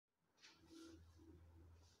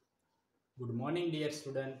Good morning dear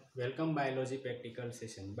student, welcome biology practical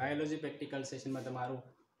session. Biology practical session में तमारू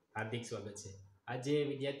हार्दिक स्वागत है। आज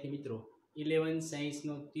विद्यार्थी मित्रों 11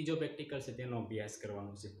 साइंसनो तीजो प्रेक्टिकल से तेनो अभ्यास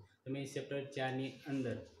करवानो छे। तमे चेप्टर 4 ની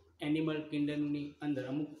અંદર एनिमल किंगडमनी अंदर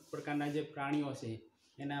अमुक प्रकारना जे प्राणीओ छे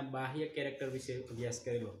एना बाह्य कैरेक्टर विषे अभ्यास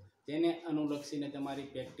करेलो, तेने अनुलक्षीने तमारी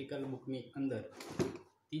प्रेक्टिकल बुकनी अंदर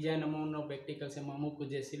तीजा नंबरनो प्रेक्टिकल से अमुक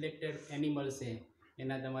जे सिलेक्टेड एनिमल्स छे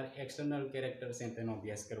एना तमारे एक्सटर्नल कैरेक्टर छे तेनो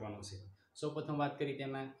अभ्यास करवानो छे। सौ प्रथम बात करी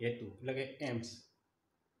तेना हेतु એટલે કે એમ્સ।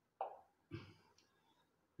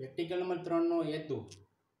 પ્રેક્ટિકલ નંબર 3 નો હેતુ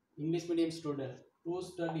English medium student to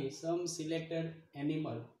study sum selected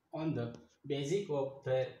animal on the basic of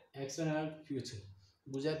their external future.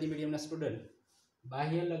 Gujarati મીડિયમના student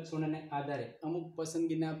બાહ્ય લક્ષણોને આધારે અમુક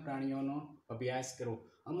પસંદગીના પ્રાણીઓનો અભ્યાસ કરવો।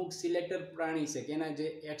 અમુક સિલેક્ટેડ પ્રાણી છે કે એના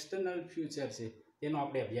જે એક્સટર્નલ ફ્યુચર છે તેનો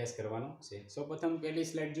આપણે અભ્યાસ કરવાનો છે। સૌપ્રથમ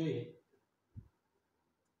પહેલી સ્લાઇડ જોઈએ।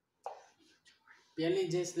 पहली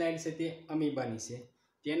जे स्लाइड से ते अमीबानी से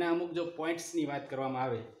तेना अमुक जो पॉइंट्सनी बात करवामां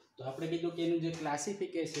आवे तो आपणे कीधुं के एनुं जे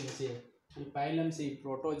क्लासिफिकेशन छे ए पाइलम छे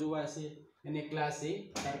प्रोटोजुआ छे अने क्लास छे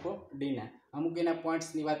सार्कोडीना। अमुक एना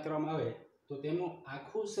पॉइंट्सनी बात करवामां आवे तो तेनुं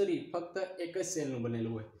आखुं शरीर फक्त एक ज सेलनुं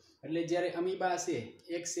बनेलुं होय, एटले ज्यारे अमीबा छे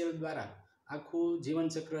एक सेल द्वारा आखुं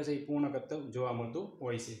जीवन चक्र छे पूर्ण करतो जोवा मळतुं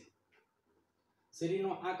होय छे।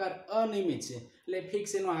 शरीरनो आकार अनियमित छे एटले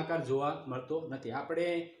फिक्स एनो आकार जोवा मळतो नथी। आपणे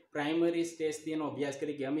प्राइमरी स्टेज थी एनो अभ्यास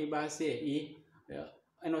करी कि अमीबा छे ए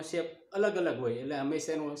एनो शेप अलग अलग होय एटले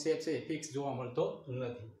हमेशा एनो शेप छे फिक्स जोवा मळतो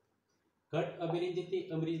नथी। घट अभिरंजित थी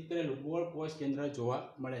अभिरंजित करेलुं गोळ कोष केंद्र जोवा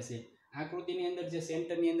मळे छे। आकृतिनी अंदर जे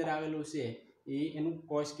सेंटरनी अंदर आवेलुं छे ए एनुं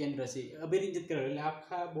कोष केंद्र छे अभिरंजित करेलुं एटले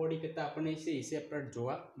आखा बॉडी करता आपणे छे सेपरेट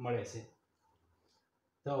जोवा मळे छे।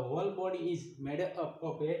 The hall body is made up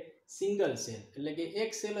of A single cell એટલે કે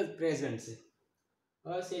એક સેલ જ પ્રેઝન્ટ છે।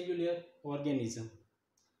 અ cellular organism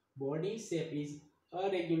body shape is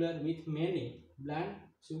irregular with many blunt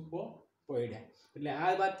supopoida। એટલે આ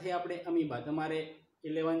વાત થઈ આપણે અમીબા। તમારે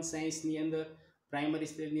 11 સાયન્સ ની અંદર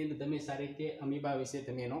પ્રાઇમરી સ્ટેજ ની અંદર તમે સારી રીતે અમીબા વિશે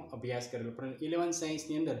તમે એનો અભ્યાસ કરેલો, પણ 11 સાયન્સ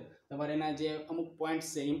ની અંદર તમારે એના જે અમુક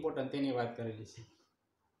પોઈન્ટ્સ છે ઇમ્પોર્ટન્ટ તેની વાત કરેલી છે।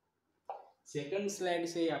 સેકન્ડ સ્લાઇડ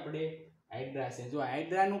છે આપણે હાઇડ્રા છે। જો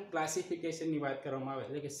હાઇડ્રાનું ક્લાસિફિકેશનની વાત કરવામાં આવે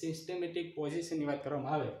એટલે કે સિસ્ટમેટિક પોઝિશનની વાત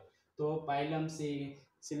કરવામાં આવે તો પાઇલમ છે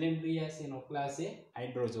सिलेंड्रिया से नो क्लास है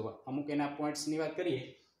हाइड्रोजोआ। अमुक एना पॉइंट्स ની વાત કરીએ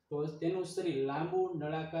તો તેનું શરીર લાંબુ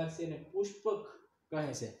નળાકાર છે અને પુષ્પક કહે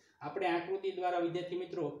છે। આપણે આકૃતિ દ્વારા વિદ્યાર્થી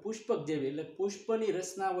મિત્રો પુષ્પક જેવી એટલે પુષ્પની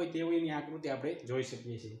રચના હોય તેવીની આકૃતિ આપણે જોઈ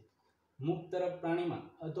શકીએ છીએ। મુખ તરફ પ્રાણીમાં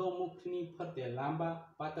અધોમુખની ફરતે લાંબા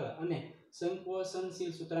પાતળા અને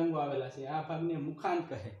સંકોચનશીલ સૂત્રાંગો આવેલા છે। આ ભાગને મુખાંત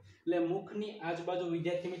કહે। એટલે મુખની આજુબાજુ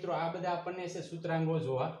વિદ્યાર્થી મિત્રો આ બધા આપણને છે સૂત્રાંગો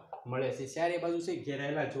જોવા મળે છે, ચારે બાજુ છે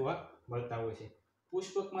ઘેરાયેલા જોવા મળતા હોય છે।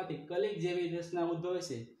 पुष्पकमांथी कलिक जेवी रचना उद्भवे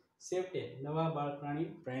छे, छेवटे नवा बाळ प्राणी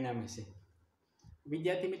परिणामे छे।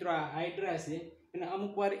 विद्यार्थी मित्रों आ हाइड्रा छे अने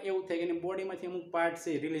अमुकवार एवुं थाय के बॉडीमांथी अमुक पार्ट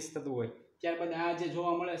छे रिलीज थतो होय, त्यारबाद आ जे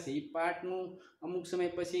जोवा मळे छे ई पार्टनुं अमुक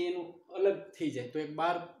समय पछी एनुं अलग थई जाय तो एक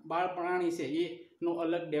बाळ प्राणी छे एनुं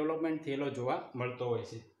अलग डेवलपमेंट थयेलो जोवा मळतो होय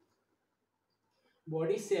छे।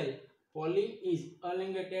 Body cell poli is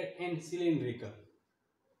elongated and cylindrical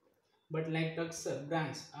but like texture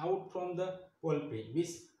branch out from the pulpy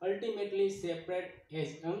which ultimately separate as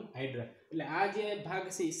young hydra। એટલે આ જે ભાગ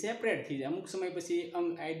છે સેપરેટ થઈ જાય અમુક સમય પછી young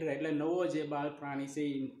hydra એટલે નવો જે બાળ પ્રાણી છે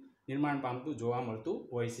નિર્માણ પામતું જોવા મળતું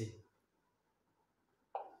હોય છે।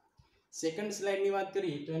 સેકન્ડ સ્લાઇડ ની વાત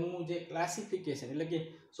કરીએ તો એનું જે ક્લાસિફિકેશન એટલે કે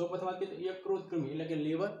સૌપ્રથમ વાત કરીએ યકૃત કૃમિ એટલે કે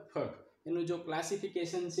લીવર ફગ એનું જો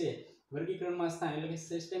ક્લાસિફિકેશન છે વર્ગીકરણમાં સ્થાન એટલે કે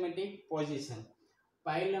સિસ્ટમેટિક પોઝિશન।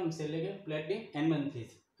 પાઇલમ છે એટલે કે પ્લેટિક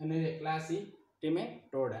એનમન્થિસ અને ક્લાસી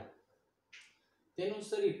ટીમેટોડા। તેનું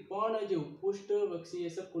શરીર પર્ણ જેવું પૃષ્ઠવક્ષીય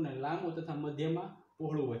સપકું લાંબુ તથા મધ્યમાં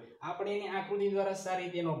પહોળું હોય। આપણે એની આકૃતિ દ્વારા સારી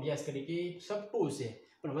રીતે એનો અભ્યાસ કરી કે સપટું છે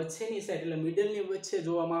પણ વચ્ચેની સાઈડ એટલે મિડલની વચ્ચે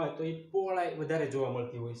જોવામાં આવે તો એ પહોળાઈ વધારે જોવા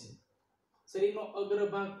મળતી હોય છે। શરીરનો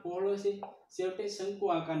અગ્રભાગ પહોળો છે, છેવટે શંકુ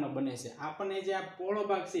આકારનો બને છે। આપણને જે આ પહોળો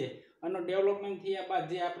ભાગ છે આનો ડેવલપમેન્ટ થયા બાદ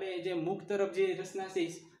જે આપણે જે મુખ તરફ જે રચના છે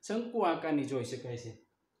શંકુ આકારની જોઈ શકાય છે।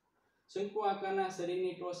 શંકુ આકારના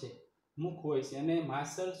શરીરની ટોચે મુખ હોય છે અને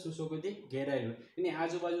માસલ શુષ્કોથી ઘેરાયેલું એની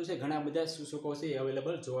આજુબાજુ છે ઘણા બધા શુષ્કો છે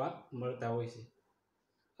અવેલેબલ જોવા મળતા હોય છે।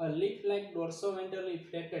 અ લીફ લાઇક ડોર્સોવેન્ટ્રલી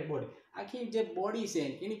ફ્લેટેડ બોડી આખી જે બોડી છે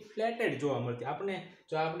એની ફ્લેટેડ જોવા મળતી આપણે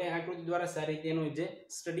જો આપણે આકૃતિ દ્વારા સારી રીતે એનો જે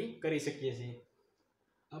સ્ટડી કરી શકીએ છીએ।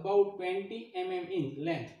 અબાઉટ 20 mm ઇન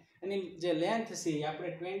લેન્થ અને જે લેન્થ છે આપણે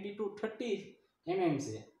 20 to 30 mm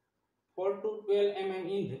છે। 4 to 12 mm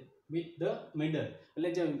in with the middle એટલે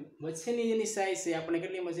જે વચ્ચેની જેની સાઇઝ છે આપણે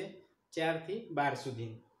કેટલીમાં છે 4 થી 12 સુધી।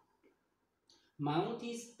 Mouth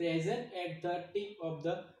is present at the tip of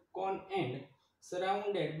the cone and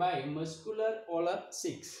surrounded by muscular ઓલર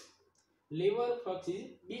six. Liver ફક્સ is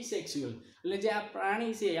બીસેક્સ્યુઅલ. એટલે જે આ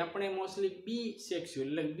પ્રાણી છે આપણે મોસ્ટલી બીસેક્સ્યુઅલ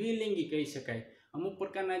એટલે દ્વિલિંગી કહી શકાય. અમુક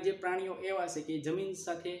પ્રકારના જે પ્રાણીઓ એવા છે કે જમીન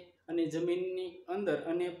સાથે અને જમીનની અંદર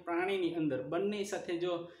અને પ્રાણીની અંદર બંને સાથે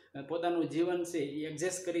જો પોતાનું જીવન છે એ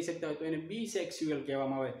એડજસ્ટ કરી શકતા હોય તો એને બીસેક્સ્યુઅલ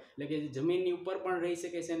કહેવામાં આવે. એટલે કે જમીનની ઉપર પણ રહી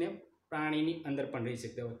શકે છે અને પ્રાણીની અંદર પણ રહી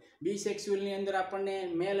શકતા હોય. બીસેક્સ્યુઅલની અંદર આપણને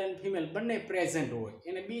મેલ અને ફિમેલ બંને પ્રેઝન્ટ હોય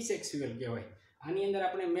એને બીસેક્સ્યુઅલ કહેવાય. આની અંદર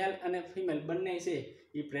આપણે મેલ અને ફિમેલ બંને છે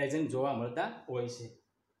એ પ્રેઝન્ટ જોવા મળતા હોય છે.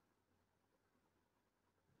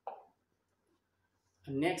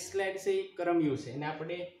 નેક્સ્ટ સ્લાઇડ છે એ કરમયુ છે અને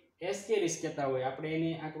આપણે એસ્કેરિસ કહેતા હોય. આપણે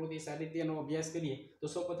એની આકૃતિ સાહિત્યનો અભ્યાસ કરીએ તો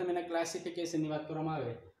સૌપ્રથમ એના ક્લાસિફિકેશનની વાત કરવામાં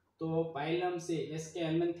આવે તો પાઇલમ છે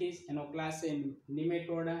SK11th, એનો ક્લાસ છે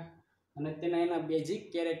નિમેટોડા અને એના બેઝિક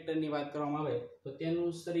કેરેક્ટરની વાત કરવામાં આવે તો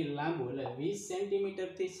તેનું શરીર લાંબુ એટલે 20 સેન્ટીમીટર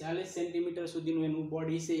થી 40 સેન્ટીમીટર સુધીનું એનું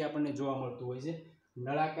બોડી છે એ આપણને જોવા મળતું હોય છે.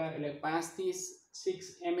 નળાકાર એટલે 5 થી 6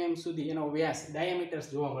 mm સુધી એનો વ્યાસ ડાયામીટર્સ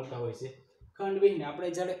જોવા મળતા હોય છે. ખંડવિહીન આપણે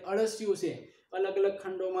જ્યારે અળસિયું છે અલગ અલગ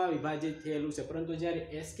ખંડોમાં વિભાજિત થયેલું છે, પરંતુ જ્યારે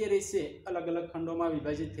એસ્કેરિસ છે અલગ અલગ ખંડોમાં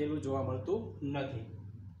વિભાજિત થયેલું જોવા મળતું નથી.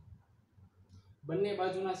 બંને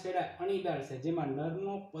બાજુના છેડા અણીદાર છે, જેમાં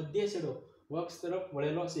નરનો પદ્ય છેડો વક્ષ તરફ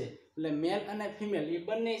વળેલો છે. એટલે મેલ અને ફિમેલ એ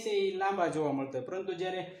બંને છે એ લાંબા જોવા મળતા હોય, પરંતુ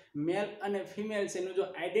જ્યારે મેલ અને ફિમેલ છે એનું જો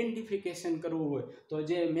આઈડેન્ટિફિકેશન કરવું હોય તો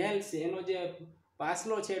જે મેલ છે એનો જે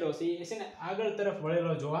પાછલો છેડો છે એ છે ને આગળ તરફ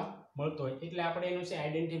વળેલો જોવા મળતો હોય, એટલે આપણે એનું છે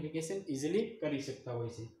આઈડેન્ટિફિકેશન ઇઝીલી કરી શકતા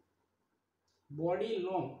હોય છે. Body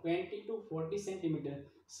long 20 to 40 centimeter,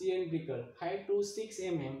 cylindrical 5 to 6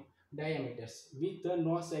 mm diameters with the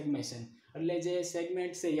no segmentation. એટલે જે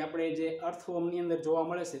સેગમેન્ટ છે એ આપણે જે અર્થવોર્મની અંદર જોવા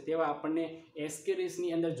મળે છે તેવા આપણને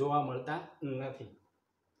એસ્કેરિસની અંદર જોવા મળતા નથી.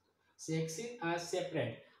 સેક્સિસ આર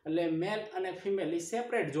સેપરેટ એટલે મેલ અને ફિમેલ એ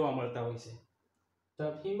સેપરેટ જોવા મળતા હોય છે.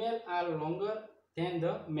 The female R longer than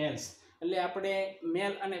the mails. એટલે આપણે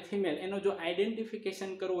મેલ અને ફિમેલ એનો જો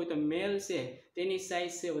આઈડેન્ટિફિકેશન કરવું હોય તો મેલ છે તેની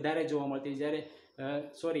સાઇઝ છે વધારે જોવા મળતી, જ્યારે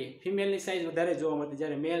ફિમેલની સાઇઝ વધારે જોવા મળતી,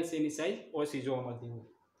 જ્યારે મેલ છે એની સાઇઝ ઓછી જોવા મળતી હોય.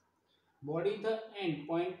 Body the and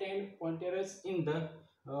pointerous in the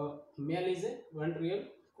male is a ventral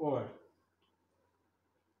cord.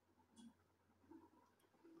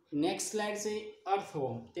 Next slide છે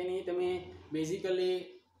અર્થવોર્મ. તેની તમે બેઝિકલી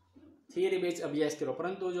થિયરી બેઝ અભ્યાસ કરો,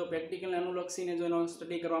 પરંતુ જો પ્રેક્ટિકલ અનુલક્ષીને જો એનો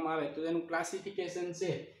સ્ટડી કરવામાં આવે તો એનું ક્લાસિફિકેશન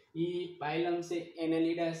છે એ પાઇલમ છે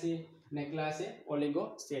એનેલિડા છે અને ક્લાસ છે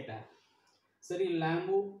ઓલિગોસેટા. શરીર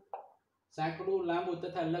લાંબુ, સાંકડું, લાંબુ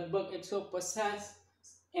તથા લગભગ 150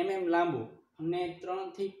 mm લાંબુ અને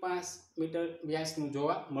 3 થી 5 મીટર વ્યાસનું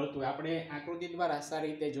જોવા મળતું હોય. આપણે આકૃતિ દ્વારા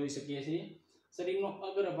સારી રીતે જોઈ શકીએ છીએ. શરીરનો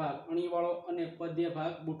અગ્રભાગ અણીવાળો અને પદ્ય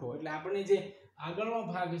ભાગ બૂઠો. એટલે આપણે જે આગળનો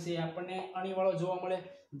ભાગ છે આપણને અણીવાળો જોવા મળે,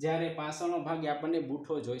 જ્યારે પાછળનો ભાગ આપણને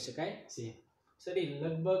બૂઠો જોઈ શકાય છે. શરીર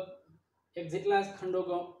લગભગ એક જેટલા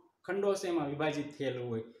ખંડો છે એમાં વિભાજિત થયેલું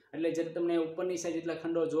હોય, એટલે જ્યારે તમને ઉપરની સાઈડ જેટલા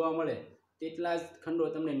ખંડો જોવા મળે તેટલા જ ખંડો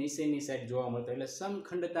તમને નીચેની સાઈડ જોવા મળતા, એટલે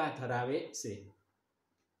સમખંડતા ધરાવે છે.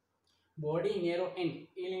 Body narrow and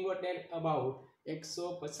elongated about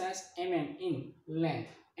 150 mm in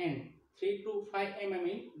length and 3 to 5 mm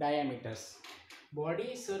in diameters. Body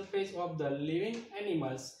surface of the living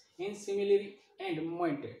animals is similar and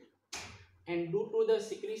mounted, and due to the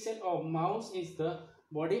secretion of mouth is the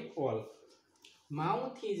body wall.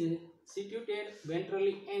 Mouth is situated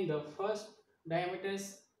ventrally and the first diameters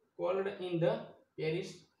called in the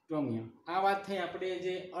peristomia. આ વાત થઈ આપણે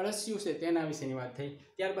જે અળસિયું છે તેના વિશેની વાત થઈ.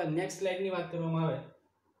 ત્યારબાદ નેક્સ્ટ સ્લાઇડની વાત કરવામાં આવે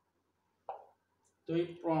તો એ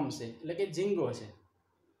પ્રોમ છે એટલે કે ઝીંગો છે.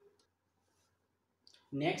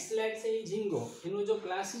 નેક્સ્ટ સ્લાઇડ છે એ ઝીંગો. એનું જો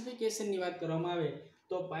ક્લાસિફિકેશનની વાત કરવામાં આવે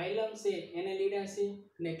તો પાઇલમ છે એનેલિડા છે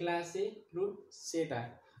અને ક્લાસ છે ક્રુસેટા.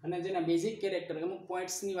 અને જેના બેઝિક કેરેક્ટર અમુક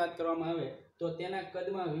પોઈન્ટ્સની વાત કરવામાં આવે તો તેના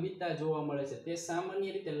કદમાં વિવિધતા જોવા મળે છે. તે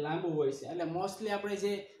સામાન્ય રીતે લાંબુ હોય છે, એટલે મોસ્ટલી આપણે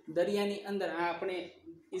જે દરિયાની અંદર આ આપણે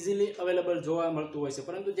ઇઝીલી અવેલેબલ જોવા મળતું હોય છે,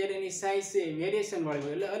 પરંતુ જ્યારે એની સાઇઝ છે વેરિએશન વાળી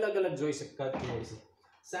હોય એટલે અલગ અલગ જોઈ શકાતી હોય છે.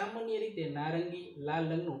 સામાન્ય રીતે નારંગી લાલ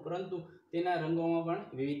રંગનું, પરંતુ તેના રંગોમાં પણ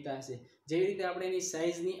વિવિધતા છે. જેવી રીતે આપણે એની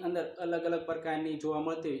સાઇઝની અંદર અલગ અલગ પ્રકારની જોવા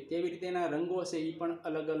મળતી હોય તેવી રીતે એના રંગો છે એ પણ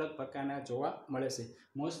અલગ અલગ પ્રકારના જોવા મળે છે.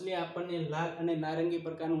 મોસ્ટલી આપણને લાલ અને નારંગી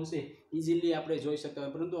પ્રકારનું છે ઇઝીલી આપણે જોઈ શકતા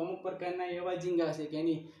હોય, પરંતુ અમુક પ્રકારના એવા ઝીંગા છે કે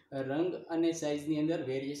એની રંગ અને સાઇઝની અંદર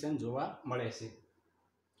વેરિએશન જોવા મળે છે.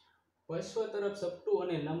 પશ્વ તરફ સપટું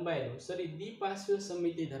અને લંબાયેલું શરીર દ્વિપાર્શ્વીય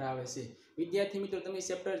સમમિતિ ધરાવે છે. વિદ્યાર્થી મિત્રો તમે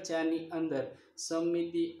ચેપ્ટર 4 ની અંદર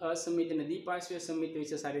સમમિતિ, અસમમિતિ અને દ્વિપાર્શ્વીય સમમિતિ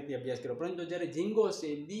વિશે સારી રીતે અભ્યાસ કર્યો, પરંતુ જ્યારે ઝીંગો છે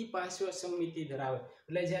દ્વિપાર્શ્વીય સમમિતિ ધરાવે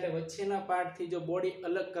એટલે જ્યારે વચ્ચેના પાર્ટથી જો બોડી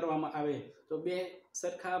અલગ કરવામાં આવે તો બે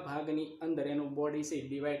સરખા ભાગની અંદર એનું બોડી છે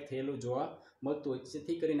ડિવાઈડ થયેલું જોવા મળતું હોય,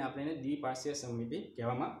 જેથી કરીને આપણે એને દ્વિપાર્શ્વીય સમમિતિ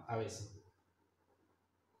કહેવામાં આવે છે.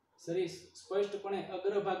 શરીર સ્પષ્ટપણે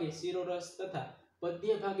અગ્રભાગે શિરોરસ તથા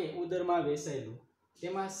પદ્ય ભાગે ઉદરમાં વેસાયેલું,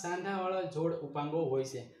 તેમાં સાંધાવાળા જોડ ઉપાંગો હોય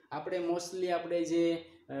છે. આપણે મોસ્ટલી આપણે જે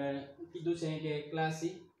કીધું છે કે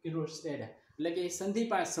ક્લાસિકિરોસ્ટેડા એટલે કે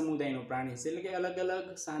સંધિપાત સમુદાયનું પ્રાણી છે, એટલે કે અલગ અલગ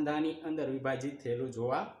સાંધાની અંદર વિભાજિત થયેલું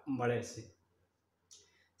જોવા મળે છે.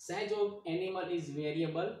 Size of animal is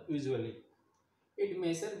variable usually. It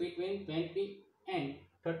measure between 20 and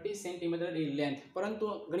 30 centimetre in length. પરંતુ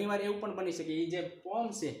ઘણીવાર એવું પણ બની શકે એ જે પોમ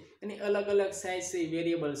છે એની અલગ અલગ સાઇઝ છે,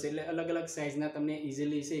 વેરિયેબલ છે, એટલે અલગ અલગ સાઇઝના તમને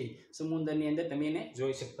ઇઝીલી છે સમુદ્રની અંદર તમે એને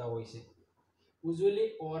જોઈ શકતા હોય છે. Usually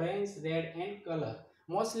orange, red and colour.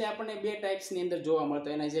 Mostly આપણને બે ટાઈપ્સની અંદર જોવા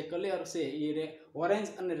મળતા, એના જે કલર છે એ ઓરેન્જ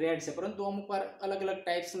અને રેડ છે, પરંતુ અમુક વાર અલગ અલગ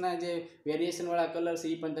ટાઈપ્સના જે વેરિએશનવાળા કલર છે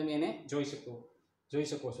એ પણ તમે એને જોઈ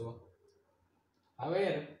શકો છો.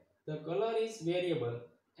 However, the color is variable.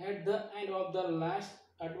 At the end of the last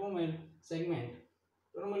abdominal segment,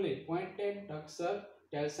 normally pointed dorsal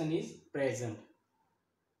tension is present.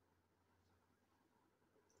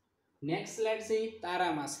 Next slide છે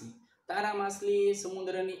તારા માછલી. તારા માછલી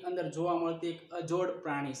સમુદ્રની અંદર જોવા મળતી એક અજોડ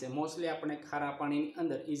પ્રાણી છે. મોસ્ટલી આપણે ખારા પાણીની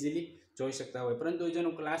અંદર ઇઝીલી જોઈ શકતા હોય, પરંતુ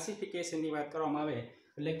જેનું ક્લાસિફિકેશનની વાત કરવામાં આવે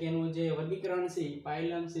એટલે કે એનું જે વર્ગીકરણ છે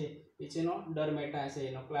પાયલમ છે, પછીનો ડરમેટા છે,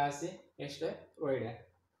 એનો ક્લાસ છે એસ્ટેરોઇડા.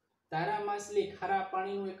 તારા માછલી ખારા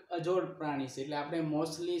પાણીનું એક અજોડ પ્રાણી છે, એટલે આપણે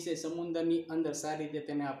મોસ્ટલી છે સમુદ્રની અંદર સારી રીતે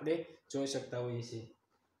તેને આપણે જોઈ શકતા હોઈએ છીએ.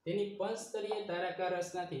 તેની પંચસ્તરીય તારાકાર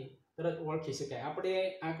રચનાથી તરત ઓળખી શકાય. આપણે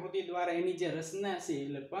આકૃતિ દ્વારા એની જે રચના છે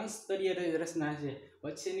એટલે પંચસ્તરીય રચના છે,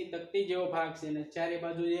 વચ્ચેની તકતી જેવો ભાગ છે અને ચારે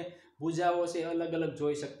બાજુ જે ભુજાઓ છે અલગ અલગ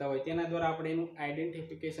જોઈ શકતા હોય, તેના દ્વારા આપણે એનું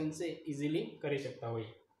આઈડેન્ટિફિકેશન છે ઇઝીલી કરી શકતા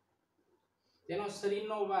હોઈએ. તેનો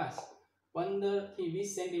શરીરનો વ્યાસ 15 થી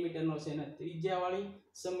 20 સેન્ટીમીટરનો છે અને ત્રિજ્યાવાળી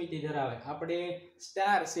સમમિતિ ધરાવે. આપણે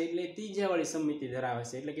સ્ટાર છે એટલે ત્રિજ્યાવાળી સમમિતિ ધરાવે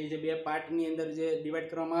છે, એટલે કે જે બે પાર્ટની અંદર જે ડિવાઈડ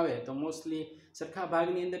કરવામાં આવે તો મોસ્ટલી સરખા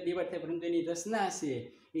ભાગની અંદર ડિવાઈડ થાય, પરંતુ એની રચના છે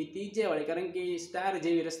એ ત્રિજ્યાવાળી, કારણ કે સ્ટાર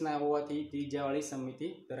જેવી રચના હોવાથી ત્રિજ્યાવાળી સમમિતિ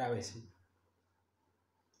ધરાવે છે.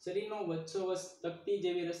 શરીરનો વચ્ચોવચ્ચ તકતી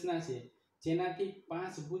જેવી રચના છે, જેનાથી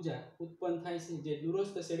 5 ભુજા ઉત્પન્ન થાય છે, જે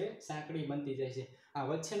દૂરસ્થ છેડે સાંકડી બનતી જાય છે. આ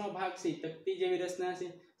વચ્ચેનો ભાગ છે તકતી જેવી રચના છે,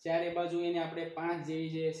 ચારે બાજુ એને આપણે 5 જેવી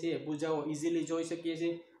જે છે ભુજાઓ ઇઝીલી જોઈ શકીએ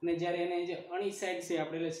છીએ, અને જ્યારે એને જે અણી સાઈડ છે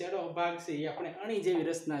આપણે એટલે છેડો ભાગ છે એ આપણે અણી જેવી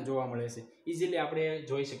રચના જોવા મળે છે, ઇઝીલી આપણે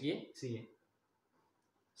જોઈ શકીએ છીએ.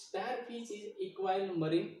 Starfish is aquatic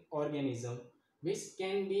marine organism which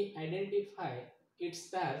can be identified its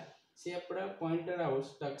star-shaped pointed out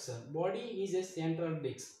structure. Body is a central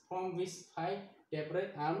disc from which 5 tapered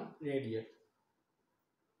arms radiate.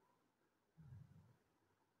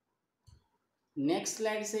 Next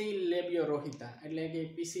slide છે એ લેબિયોરોહિતા એટલે કે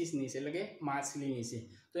પીસીસની છે, એટલે કે માછલીની છે.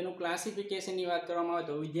 તો એનું ક્લાસિફિકેશનની વાત કરવામાં આવે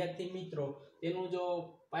તો વિદ્યાર્થી મિત્રો તેનું જો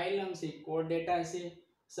પાયલમ છે કોર્ડેટા છે,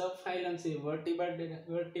 સબ ફાઇલમ છે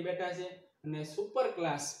વર્ટિબ્રેટા છે, અને સુપર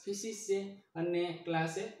ક્લાસ ફિશિસ છે, અને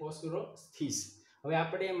ક્લાસ છે ઓસ્ટ્રોસ્થિસ. હવે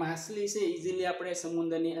આપણે માછલી છે ઇઝીલી આપણે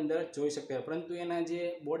સમુદ્રની અંદર જોઈ શકતા હોય, પરંતુ એના જે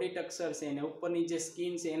બોડી ટેક્સચર છે અને ઉપરની જે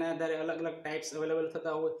સ્કિન છે એના આધારે અલગ અલગ ટાઈપ્સ અવેલેબલ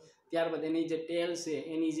થતા હોય. ત્યારબાદ એની જે ટેલ છે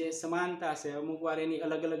એની જે સમાનતા છે, અમુક વાર એની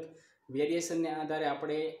અલગ અલગ વેરિએશનને આધારે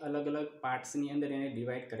આપણે અલગ અલગ પાર્ટ્સની અંદર એને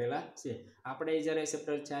ડિવાઈડ કરેલા છે. આપણે જ્યારે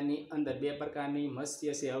ચેપ્ટર 4 ની અંદર બે પ્રકારની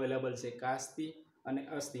મત્સ્ય છે અવેલેબલ છે, કાસ્તી અને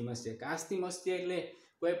અસ્થિ મત્સ્ય. કાસ્તી મત્સ્ય એટલે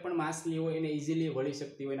કોઈ પણ માછલી હોય એને ઇઝીલી વળી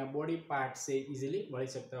શકતી હોય, એના બોડી પાર્ટ છે ઇઝીલી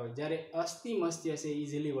વળી શકતા હોય, જ્યારે અસ્થિ મત્સ્ય છે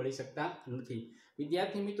ઇઝીલી વળી શકતા નથી.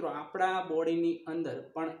 વિદ્યાર્થી મિત્રો આપણા બોડીની અંદર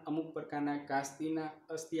પણ અમુક પ્રકારના કાસ્તીના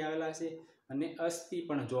અસ્થિ આવેલા છે અને અસ્થિ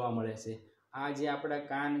પણ જોવા મળે છે. આ જે આપણા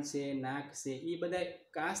કાન છે, નાક છે, એ બધા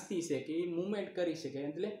કાસ્તી છે કે એ મૂવમેન્ટ કરી શકે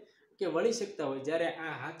એટલે કે વળી શકતા હોય, જ્યારે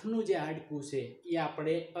આ હાથનું જે હાડકું છે એ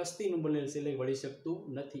આપણે અસ્થિનું બનેલ છે એટલે વળી શકતું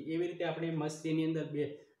નથી. એવી રીતે આપણે મત્સ્યની અંદર બે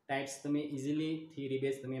ટાઈપ્સ તમે ઇઝીલી થિયરી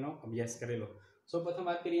બેઝ તમે એનો અભ્યાસ કરેલો. સૌપ્રથમ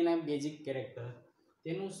વાત કરીએ એના બેઝિક કેરેક્ટર.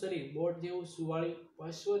 તેનું શરીર બોટ જેવું સુવાળી,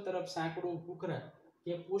 પશ્વ તરફ સાંકડું ભૂખરા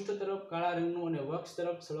કે પૃષ્ઠ તરફ કાળા રંગનું અને વક્ષ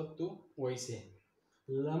તરફ સળગતું હોય છે.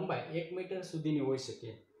 લંબાઈ 1 મીટર સુધીની હોઈ શકે.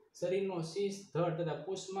 શરીરનો શીશ, ધડ તથા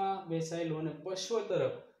પૂંછમાં બેસાયેલું અને પશ્વ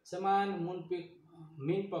તરફ સમાન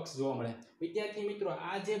મીન પક્ષ જોવા મળે. વિદ્યાર્થી મિત્રો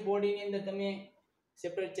આ જે બોડીની અંદર તમે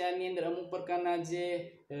ચેપ્ટર 4 ની અંદર અમુક પ્રકારના જે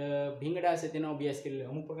ભીંગડા છે તેનો અભ્યાસ કરી લો.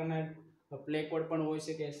 અમુક પ્રકારના પ્લેકોડ પણ હોઈ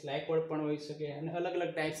શકે, સ્લાયકોડ પણ હોઈ શકે, અને અલગ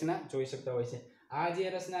અલગ ટાઈપ્સના જોઈ શકતા હોય છે. આ જે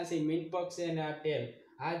રચના છે મીનપક છે અને આ ટેલ,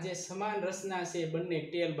 આ જે સમાન રચના છે બંને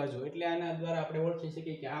ટેલ બાજુ, એટલે આના દ્વારા આપણે ઓળખી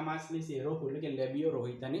શકીએ કે આ માછલી છે રોહુ એટલે કે લેબિયો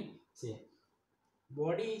રોહિતાની છે.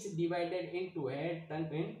 Body is divided into head,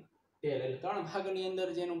 tongue and tell, એટલે ત્રણ ભાગની અંદર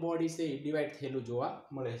જેનું બોડી છે એ ડિવાઈડ થયેલું જોવા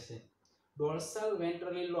મળે છે. Dorsal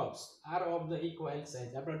વેન્ટ્રલી lobes are of the equal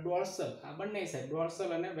size. આપણે ડોર્સલ આ બંને સાઈડ,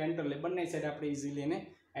 ડોર્સલ અને વેન્ટ્રલ બંને સાઈડ આપણે ઇઝીલી એને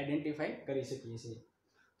આઈડેન્ટિફાઈ કરી શકીએ છીએ.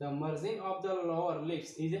 The margin of the lower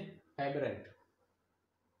lips is ફાઇબ્રન્ટ.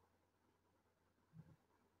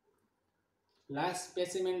 Last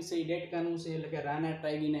specimen છે એ ડેટકાનું છે એટલે કે રાના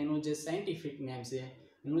ટ્રાઇગીના, એનું જે સાયન્ટિફિક નેમ છે,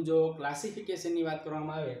 એનું જો ક્લાસિફિકેશનની વાત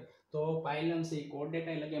કરવામાં આવે તો પાયલમ છે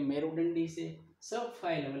કોર્ડેટા એટલે કે મેરુદંડી છે, સબ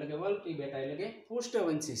ફાઇલમ એટલે કે વર્ટિબ્રેટા એટલે કે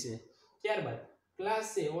પૃષ્ઠવંશી છે. ત્યારબાદ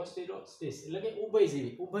ક્લાસ છે ઓસ્ટિરોસ્ટિસ એટલે કે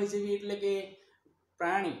ઉભયજીવી. ઉભયજીવી એટલે કે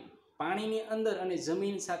પ્રાણી પાણીની અંદર અને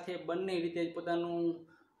જમીન સાથે બંને રીતે પોતાનું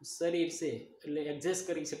શરીર છે એટલે એડજસ્ટ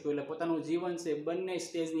કરી શકતું, એટલે પોતાનું જીવન છે બંને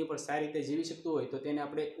સ્ટેજની ઉપર સારી રીતે જીવી શકતું હોય તો તેને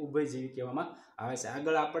આપણે ઉભયજીવી કહેવામાં આવે છે.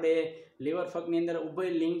 આગળ આપણે લીવર ફગની અંદર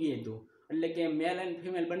ઉભયલિંગી હતું એટલે કે મેલ એન્ડ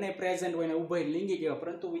ફિમેલ બંને પ્રેઝન્ટ હોય ને ઉભયલિંગી કહેવાય,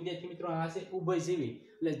 પરંતુ વિદ્યાર્થી મિત્રો આ છે ઉભયજીવી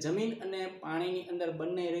એટલે જમીન અને પાણીની અંદર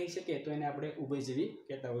બંને રહી શકે તો એને આપણે ઉભયજીવી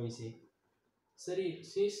કહેતા હોઈએ છીએ. શરીર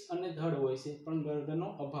શીશ અને ધડ હોય છે પણ ગર્દનનો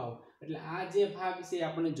અભાવ, એટલે આ જે ભાગ છે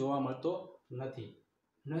આપણને જોવા મળતો નથી.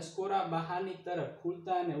 નસકોરા બહારની તરફ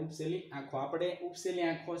ખુલતા અને ઉપસેલી આંખો. આપણે ઉપસેલી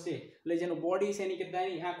આંખો છે એટલે જેનું બોડી છે એની કરતા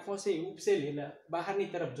એની આંખો છે ઉપસેલી એટલે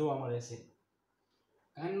બહારની તરફ જોવા મળે છે.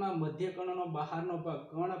 કાનમાં મધ્ય કર્ણનો બહારનો ભાગ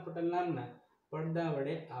કર્ણપટલ નામના પડદા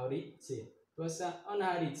વડે આવરિત છે. ત્વચા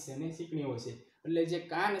અનાહરિત છે અને ચીકણી હોય છે, એટલે જે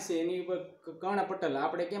કાન છે એની ઉપર કર્ણપટલ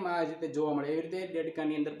આપણે કેમ આ રીતે જોવા મળે એવી રીતે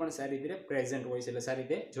દેડકાની અંદર પણ સારી રીતે પ્રેઝન્ટ હોય છે, એટલે સારી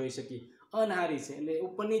રીતે જોઈ શકીએ. અનહારી છે એટલે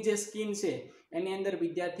ઉપરની જે સ્કિન છે એની અંદર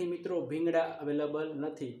વિદ્યાર્થી મિત્રો ભીંગડા અવેલેબલ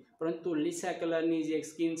નથી, પરંતુ લીસા કલરની જે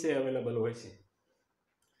સ્કિન છે અવેલેબલ હોય છે.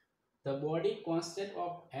 The body constant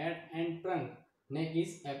of head and ટ્રંક, નેક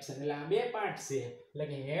ઇઝ એબસન્ટ. એટલે આ બે પાર્ટ છે એટલે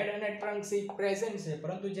કે હેડ અને ટ્રંક છે પ્રેઝન્ટ છે,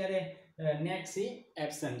 પરંતુ જ્યારે નેક છે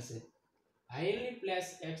એબસન્ટ છે. Highly place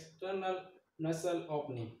external નસલ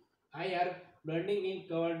opening, I R bleeding in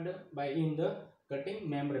covered by in the cutting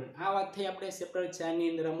membrane. આ વાત થઈ આપણે ચેપ્ટર 4 ની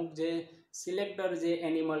અંદર અમુક જે સિલેક્ટર જે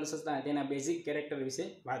એનિમલ્સ હતા તેના બેઝિક કેરેક્ટર વિશે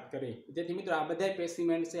વાત કરી. જેથી મિત્રો આ બધા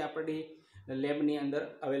સ્પેસિમેન છે આપણી લેબની અંદર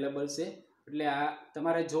અવેલેબલ છે, એટલે આ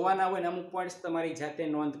તમારે જોવાના હોય ને અમુક પોઈન્ટ્સ તમારી જાતે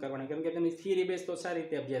નોંધ કરવાની, કારણ કે તમે થિયરી બેઝ તો સારી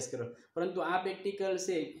રીતે અભ્યાસ કરો, પરંતુ આ પ્રેક્ટિકલ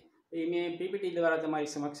છે એ મેં પીપીટી દ્વારા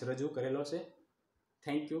તમારી સમક્ષ રજૂ કરેલો છે.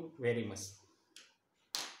 Thank you very much.